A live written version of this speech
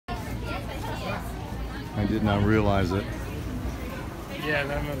I did not realize it. Yeah,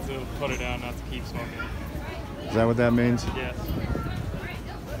 that meant to put it down, not to keep smoking. Is that what that means? Yes.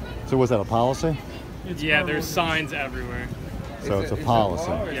 So was that a policy? Yeah, there's signs everywhere. So it's a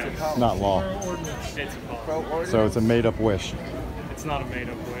policy, Yes. not law. It's a policy. So it's a made-up wish. It's not a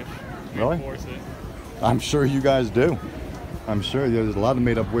made-up wish. We Really? enforce it. I'm sure you guys do. I'm sure there's a lot of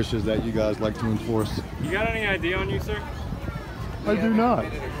made-up wishes that you guys like to enforce. You got any ID on you, sir? I do not.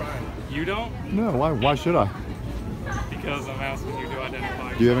 You don't? No, why should I? Because I'm asking you to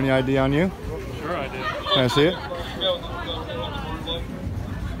identify. Do you have any ID on you? Sure I do. Can I see it?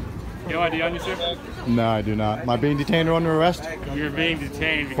 You have ID on you, sir? No, I do not. Am I being detained or under arrest? You're being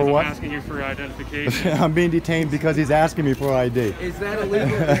detained because For what? I'm asking you for your identification. I'm being detained because he's asking me for ID. Is that illegal?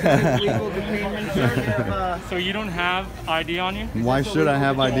 Is that illegal detainment, sir? So you don't have ID on you? Why should I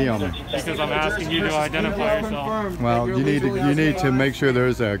have ID on me? Because I'm asking you to identify yourself. Well, you need to make sure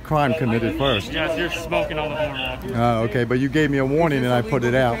there's a crime committed first. Yes, you're smoking on the boardwalk. Oh, okay, but you gave me a warning and I put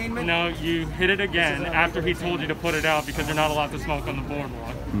it out. No, you hit it again after he told you to put it out because you're not allowed to smoke on the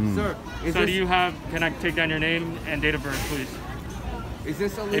boardwalk. Sir, So do you have, can I take down your name and date of birth, please? Is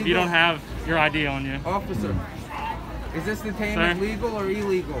this illegal? If you don't have your ID on you. Officer, is this detainment legal or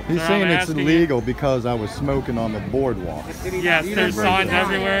illegal? He's Sir, saying I'm it's asking illegal because I was smoking on the boardwalk. Yes, there's signs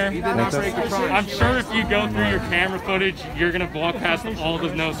everywhere. You did not break the crime. I'm sure if you go through your camera footage, you're going to walk past all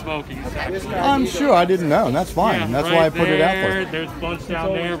the no smoking section. I'm sure I didn't know, and that's fine. Yeah, That's right why I put it out there. for. There's a bunch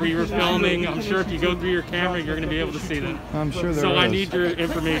down there where you were filming. I'm sure if you go through your camera, you're going to be able to see them. I'm sure there So I is. need your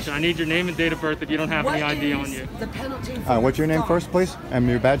information. I need your name and date of birth if you don't have any ID on you. What's your name first, please? And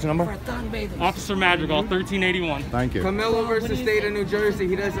your badge number? Officer Madrigal, 1381. Thank you. Camilo versus State of New Jersey,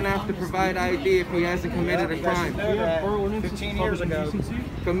 he doesn't have to provide ID if he hasn't committed a crime. 15 years ago.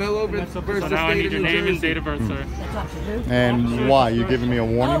 Camilo versus So State now I need of your New name and Jersey. date of birth, sir. And why? You giving me a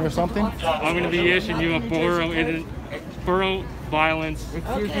warning or something? I'm going to be issuing you a borough violence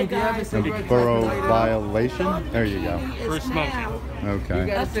Excuse me, do you have a A cigarette borough lighter? violation? There you go. for smoking. You Okay.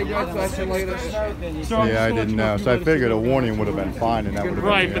 got a cigarette collection later? Yeah, I didn't know. So I figured a warning would have been fine, and that would have been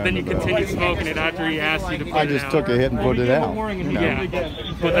Right, the but then you end of it. continued smoking it after he asked you to put I it just out. took a hit and put it out. You know? Yeah,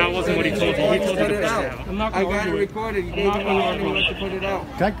 but that wasn't what he told you. He told you to put it out. I'm not I going to got it argue it. recorded. You gave me a warning to put it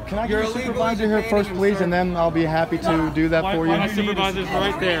out. Can I You're get a illegally supervisor here detaining first, him, please, sir. and then I'll be happy to do that for you? My supervisor's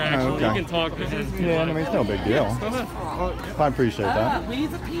right there, actually. Okay. You can talk to him. Yeah, I mean, it's no big deal. I appreciate that.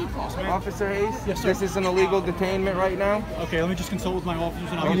 Officer Hayes, Yes, sir. this is an illegal detainment right now. Okay, let me just consult with my officers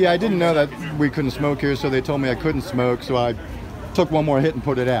and I'll Yeah, I didn't know that we couldn't smoke here, so they told me I couldn't smoke, so I took one more hit and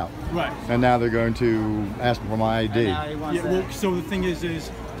put it out. Right. And now they're going to ask for my ID. Yeah, well, so the thing is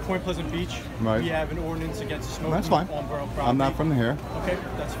Point Pleasant Beach, Right. we have an ordinance against smoking That's fine. on borough property. I'm not from here. Okay,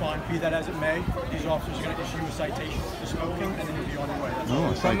 that's fine. Be that as it may, these officers are going to issue a citation for smoking and then you'll be on your way. That's all. Oh,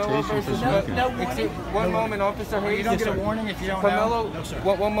 a Camilo citation for versus smoking. One moment, Officer Hayes. You don't get a warning if you don't Camilo, No, sir.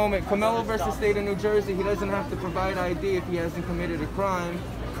 one moment. Camilo versus State of New Jersey, he doesn't have to provide ID if he hasn't committed a crime.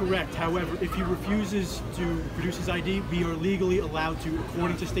 Correct. However, if he refuses to produce his ID, we are legally allowed to,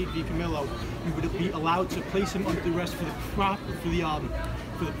 according to State v. Camillo, we would be allowed to place him under arrest for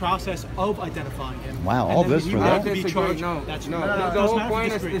the process of identifying him. Wow, And all then this he for would that? have to be Disagree. charged. No, That's no. no, The doesn't whole matter if point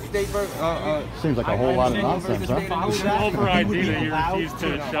you is disagree. the state. Seems like a whole lot of nonsense, huh? All for ID that you refuse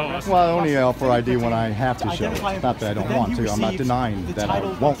to show us. Well, I only offer ID when I have to show it. identify It's not that I don't then want he to. I'm not receives denying the that I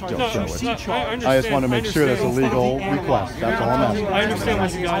title- won't I'm just sorry, show it. charge. I just want to make sure that's a legal request. That's all I'm asking. I understand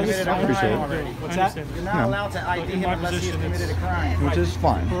what you guys I appreciate it. What's that? You're not allowed to ID him unless he has committed a crime. Which is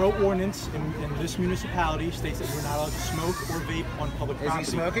fine. Borough ordinance in this municipality states that we're not allowed to smoke or vape on public Is he property.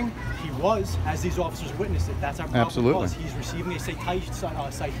 smoking? He was, as these officers witnessed it. That's our problem. Absolutely. Because he's receiving a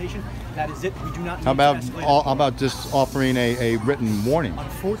citation. That is it. We do not need How about to escalate. how about just offering a written warning?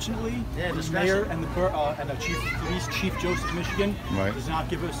 Unfortunately, Yeah, the discretion. mayor and the chief of police, Chief Joseph Michigan, Right. does not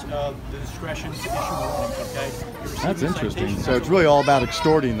give us the discretion to issue warnings. Okay. You're receiving That's a interesting. citation, So it's really all about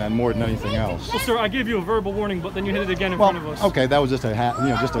extorting then, more than anything else. Well, sir, I gave you a verbal warning, but then you hit it again in Well, front of us. okay, that was just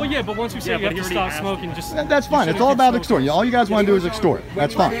just a. Well, yeah, but once you say you have to stop smoking, just... That's fine. It's all about extorting. All you guys want to do is extort.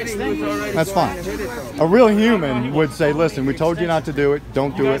 That's fine. That's fine. A real human would say, "Listen, we told you not to do it.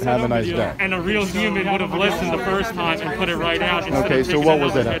 Don't do it. Have a nice day." And a real human would have listened the first time and put it right out. instead Okay, of so taking what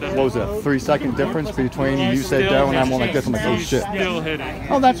was it? another hit. What was it? A 3-second difference between you said go and I'm like this? I'm like, oh shit. Still hitting.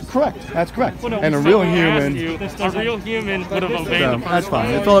 Oh, that's correct. That's correct. Well, no, And a so real we asked human. you, a real human would have obeyed So the first that's fine.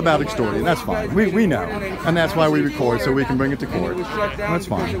 It's all about extorting. That's fine. We know, and that's why we record so we can bring it to court. That's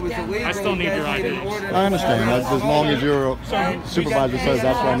fine. I still need your ID. I understand. As long as your supervisor says says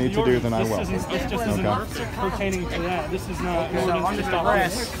that's what I need to do, then I will. This just isn't pertaining to that. This is not. So under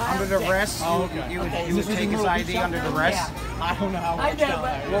duress, you would take his ID under duress. I don't know how I much know, down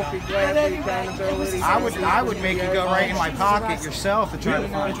but there. WolfyGladly, accountability. I would make you go right in my pocket yourself to try to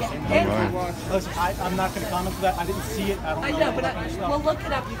find it. Listen, I'm not going to comment on that. I didn't see it. I don't I know. know, but that kind of stuff. we'll look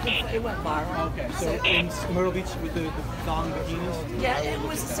it up. You can. It went viral. Okay, so in Myrtle Beach with the thong bikinis. Yeah, it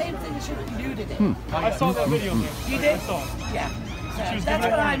was the same thing as you nudity. I saw that video. You did? I saw it. Yeah. So that's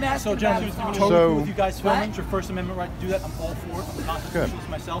what I'm asking So, gentlemen, about. totally So- cool with you guys filming. It's your First Amendment right to do that. I'm all for it. I'm a constitutionalist Good.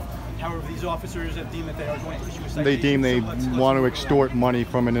 myself. However, these officers that deem that they are going to issue a citation. They deem they let's want to move extort money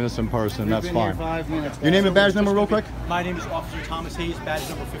from an innocent person. That's Been here fine. 5 minutes. Your name and badge number real quick? My name is Officer Thomas Hayes, badge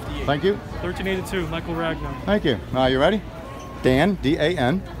number 58. Thank you. 1382, Michael Ragnar. Thank you. You ready? Dan,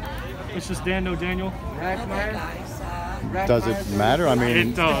 D-A-N. It's just Dan, no Daniel. Does it matter? I mean,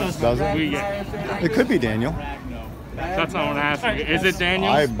 It does. Does it? It could be Daniel. That's not what I'm asking. Is it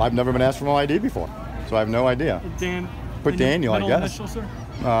Daniel? I've never been asked for my ID before, so I have no idea. Dan. Put Daniel, I middle guess. initial, sir?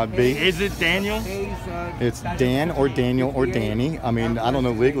 B. Is it Daniel? It's Dan or Daniel or Danny. I mean, I don't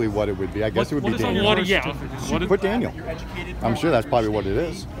know legally what it would be. I guess it would be Daniel. What? Yeah. What is, Put Daniel. I'm sure that's probably what it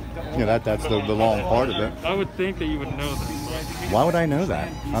is. You know, that's the long part of it. I would think that you would know that. Why would I know that?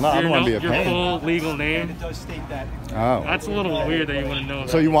 I don't want to be a Your pain. full legal name. It does state that. Oh. That's a little weird that you wouldn't know that.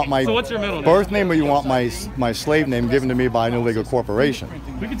 So you want my So what's your middle name? birth name or you want my slave name given to me by an illegal corporation?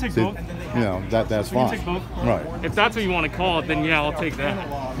 We can take See, both. you know, that's We can fine. take both. Right. If that's what you want to call it, then yeah, I'll take that.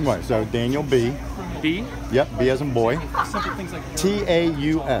 Right. So Daniel B. B. Yep, B as in boy. Simple things like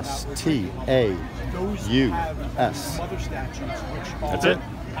T-A-U-S. those T-A-U-S. have other statutes which That's are it.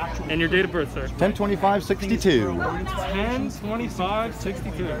 actual. And your date of birth, sir? 10/25/62.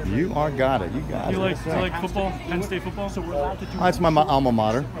 10/25/62. You are got it. You got You it. like football? Penn State football? So we're allowed to do. That's my alma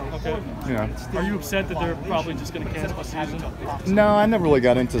mater. Okay. You know. Are you upset that they're probably just going to cancel the season? No, I never really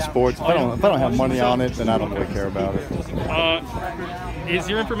got into sports. If I don't have money on it, then I don't really care about it. Is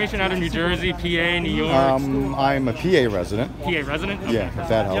your information out of New Jersey, PA, New York? I'm a PA resident. PA resident? Yeah, if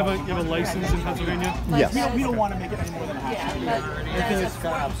that You helps. have a license in Pennsylvania? Yes. We don't want to make it any more than a half.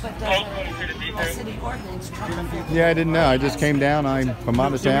 A city ordinance trumps. Yeah, I didn't know. I just came down. I'm from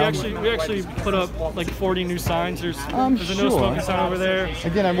out of So town. we actually put up like 40 new signs. There's a no sure. smoking sign over there.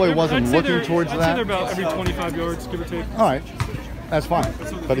 Again, I really wasn't I'd say looking they're- towards I'd say they're that. about every 25 yards, give or take. All right, that's fine.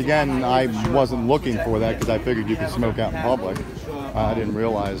 But again, I wasn't looking for that because I figured you could smoke out in public. I didn't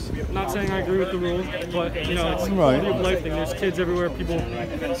realize. Not saying I agree with the rules, but you know, it's a Right. quality of life thing. There's kids everywhere. People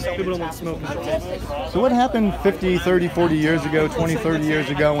don't want to smoke. So what happened 50, 30, 40 years ago, 20, 30 years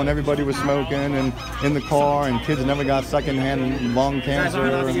ago when everybody was smoking and in the car and kids never got secondhand lung cancer?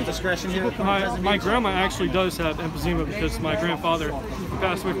 And, Discretion here. My grandma actually does have emphysema because my grandfather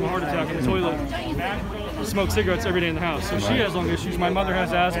passed away from a heart attack in the toilet. Smoked cigarettes every day in the house, so she has lung issues. My mother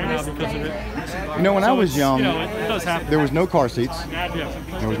has asthma now because of it. you know, when I So was it's, young, you know, it does happen. there was no car seats. Yeah.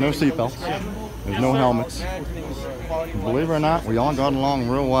 There was no seatbelts. There was no helmets. Believe it or not, we all got along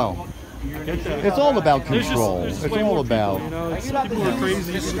real well. Get that. It's all about There's control. just It's way all more about. people, you know, people are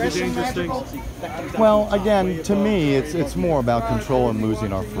crazy, people do dangerous things. Well, again, to me, it's more about control and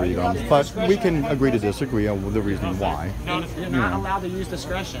losing our freedoms. But we can agree to disagree on the reason why. You're not allowed to use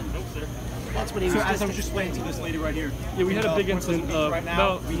discretion. That's what he So was as I just was just explaining to this lady right here. Yeah, we had a big incident about a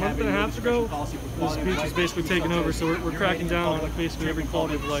month and a half ago. This beach is basically taken over, so we're cracking down on basically every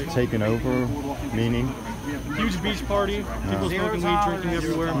quality of life. Taken over, meaning. Huge beach party, people smoking weed, drinking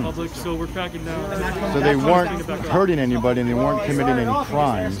everywhere in public, so we're cracking down. So they weren't hurting anybody and they weren't committing any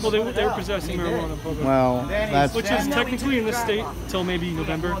crimes. Well, they were possessing marijuana in public. Well, that's. Which is technically in this state until maybe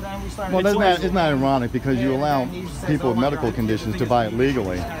November. Well, isn't that ironic? Because you allow people with medical conditions to buy it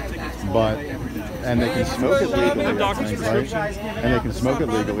legally, and they can smoke it legally, Doctor's right? And they can smoke it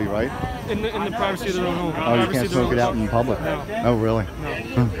legally, right? In the privacy of their own home. Oh, you can't smoke it out in public? Oh, really?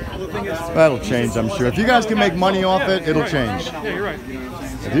 That'll change, I'm sure. If you guys can make money off it, it'll change. Yeah, you're right.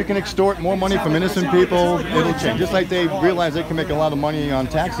 If you can extort more money from innocent people, it'll change. Just like they realize they can make a lot of money on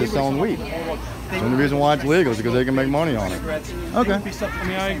taxes selling weed. The only reason why it's legal is because they can make money on it. Okay. I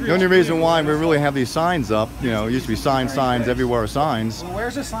mean, I agree. The only reason why we really have these signs up, you know, it used to be signs everywhere are signs,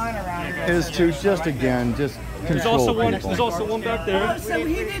 Where's a sign around here? is to just There's control also one. people. There's also one back there. So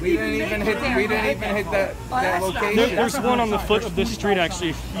he didn't We didn't even hit that location. There's one on the foot of this street actually.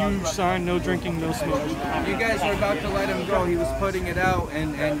 A huge sign: no drinking, no smoking. You guys were about to let him go. He was putting it out,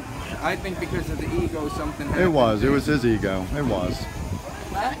 and I think because of the ego, something happened. It was his ego. It was.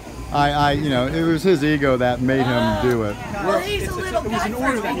 What? You know, it was his ego that made him do it. Well, he's a little guy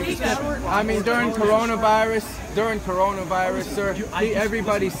for his ego. I mean, during coronavirus, during coronavirus, sir.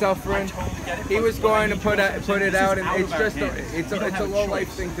 Everybody's suffering. He was going to put it out, and it's just it's a low life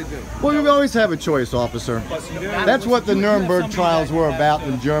thing to do. Well, you always have a choice, officer. That's what the Nuremberg trials were about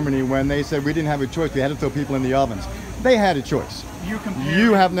in Germany when they said we didn't have a choice. We had to throw people in the ovens. They had a choice.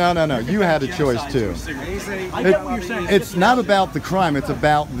 You have no. You had a choice too. It's not about the crime. It's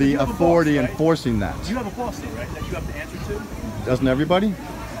about the authority enforcing that. You have a boss, though, right? That you have to answer to. Doesn't everybody?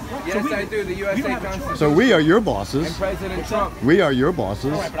 Yes, I do. The USA Constitution. So we are your bosses. And President Trump. We are your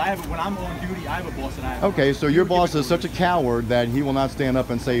bosses. All right, but when I'm on duty, I have a boss, and I have. Okay, so your boss is such a coward that he will not stand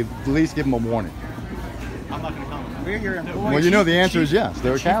up and say, at least give him a warning. I'm not going to comment. We're your employees. Well, you know the answer is yes.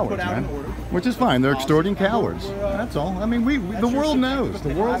 They're cowards, put out man. an order. Which is fine. They're extorting cowards. That's all. I mean, the world knows.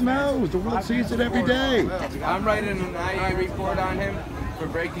 The world knows. The world sees it every day. I'm writing an IA report on him for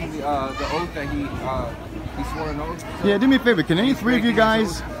breaking the oath that he swore an oath. Yeah, do me a favor. Can any three of you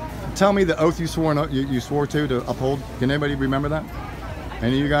guys tell me the oath you swore to uphold? Can anybody remember that?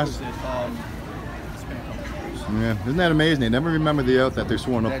 Any of you guys? Yeah, isn't that amazing? They never remember the oath that they're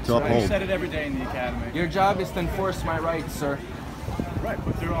sworn up to I uphold. said it every day in the academy. Your job is to enforce my rights, sir. Right,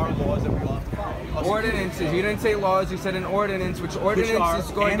 but there are laws that we all have to follow. Ordinances. You didn't say laws. You said an ordinance, which Which ordinances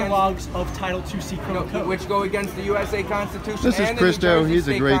are go analogs of Title IIC criminal code. which go against the USA Constitution. This is and Christo. the New Jersey He's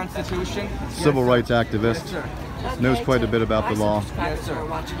a State great Constitution. civil rights activist. Yes, sir. Knows quite a bit about the law. Yes, sir.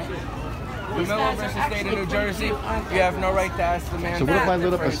 Camilla versus State of New Jersey. You have no right to ask the man. So what if I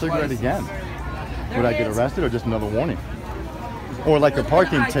lit up a cigarette again? Would I get arrested or just another warning? Or like a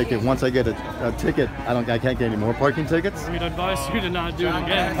parking ticket. Once I get a ticket, I can't get any more parking tickets. I mean, I'd advise you to not do it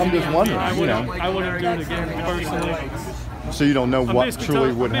again. I'm just wondering, I you know. wouldn't do it again personally. So you don't know what basically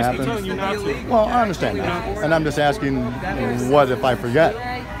truly would telling happen? you not to. Well, I understand that. And I'm just asking, what if I forget?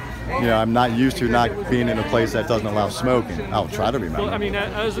 You know, I'm not used to not being in a place that doesn't allow smoking. I'll try to remember. Well, I mean,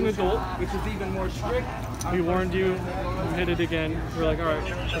 as an adult, Which is even more strict. we warned you, you hit it again. We're like, all right,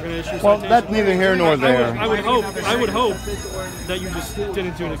 we're going to issue Well, citation. that's neither here nor there. I would hope that you just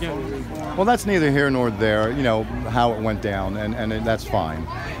didn't do it again. Well, that's neither here nor there, you know, how it went down, and that's fine.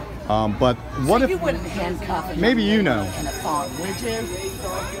 But what So if... you wouldn't handcuff a Maybe you know. in a phone, would you?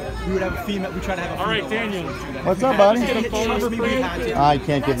 We would have a female. We try to have a All right, female. Daniel. What's up, buddy? Get a phone number for you. I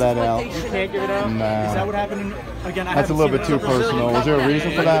can't give that out. Can't give it out? Is that Nah. what happened? Again, I That's a haven't little seen bit too it. personal. Is there a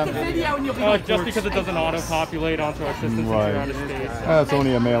reason for that? Video and you'll be like, Just because it doesn't auto-populate onto our system since you're out of state. That's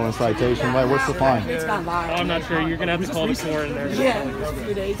only a mail-in citation. Right? What's the fine? it's gone viral. I'm not sure. You're going to have to call the court in there. Yeah, a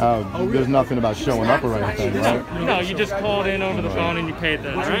few days. Oh, there's nothing about showing up or anything, right? No, you just called in over the phone and you paid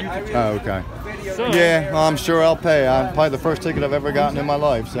that, right? Oh, okay. So, Yeah, well, I'm sure I'll pay. I'm probably the first ticket I've ever gotten in my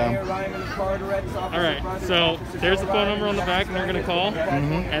life, so. all right. So there's the phone number on the back, and they're going to call,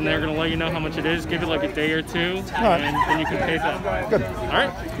 and they're going to let you know how much it is. Give it like a day or two, right. and then you can pay that. Good. All right.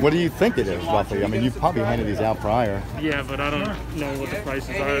 What do you think it is, roughly? I mean, you've probably handed these out prior. Yeah, but I don't know what the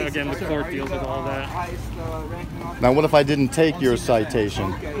prices are. Again, the court deals with all that. Now, what if I didn't take your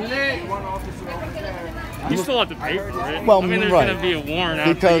citation? You still have to pay for it. Well, I mean, there's right. going to be a warrant out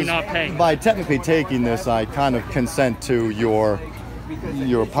for Because you not paying. by technically taking this, I kind of consent to your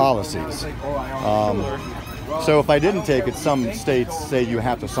policies. So if I didn't take it, some states say you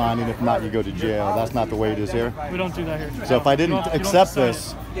have to sign it. If not, you go to jail. That's not the way it is here. We don't do that here. So if I You didn't don't have to accept sign it.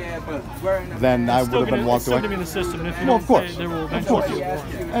 this, then I would have been walked It's still away. going to be in the system. If you Well, don't of course, pay, there will of eventually course. be a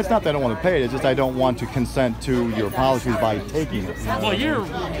warrant. It's not that I don't want to pay it. It's just I don't want to consent to your policies by taking it. Well, you're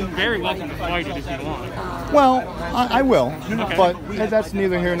very welcome to fight it if you want. Well, I will, but that's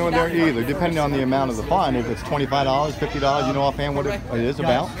neither here nor there either. Depending on the amount of the fine, if it's $25, $50, you know offhand what it is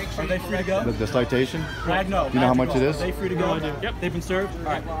about? Are they free to go? The citation? Rag, no. You know how much it Are is? they free to go? Yep. They've been served? All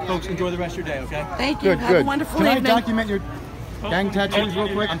right. Folks, enjoy the rest of your day, okay? Thank you. Good, Have good. a wonderful Can I evening. document your gang tattoos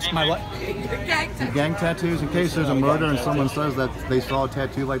real quick? My what? Your gang tattoos, in case there's a murder and someone says that they saw a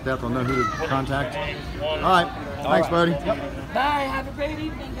tattoo like that, they'll know who to contact. All right. Thanks, buddy. Bye. Have a great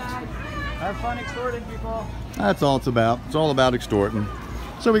evening, guys. Have fun extorting people. That's all it's about. It's all about extorting.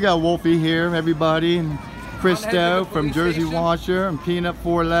 So we got Wolfie here, everybody, and Christo from Jersey Washer, and Peanut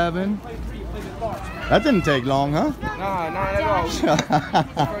 411. That didn't take long, huh? Nah, not at all.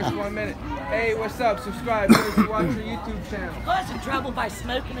 First 1 minute. Hey, what's up? Subscribe. Jersey Washer YouTube channel. Got in trouble by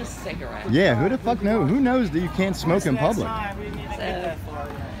smoking a cigarette. Yeah, who the fuck knows? Who knows that you can't smoke in public? So,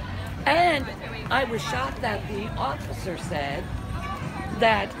 and I was shocked that the officer said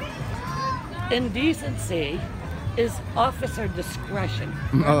that indecency is officer discretion.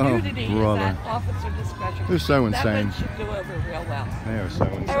 Oh, Nudity brother. is at officer discretion. They're so That insane. one should go over real well. They are so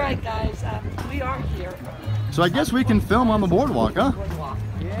insane. All right, guys, we are here. So I guess we can film on the boardwalk, huh? Boardwalk.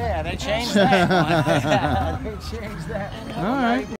 Yeah, they changed that. They changed that. All right.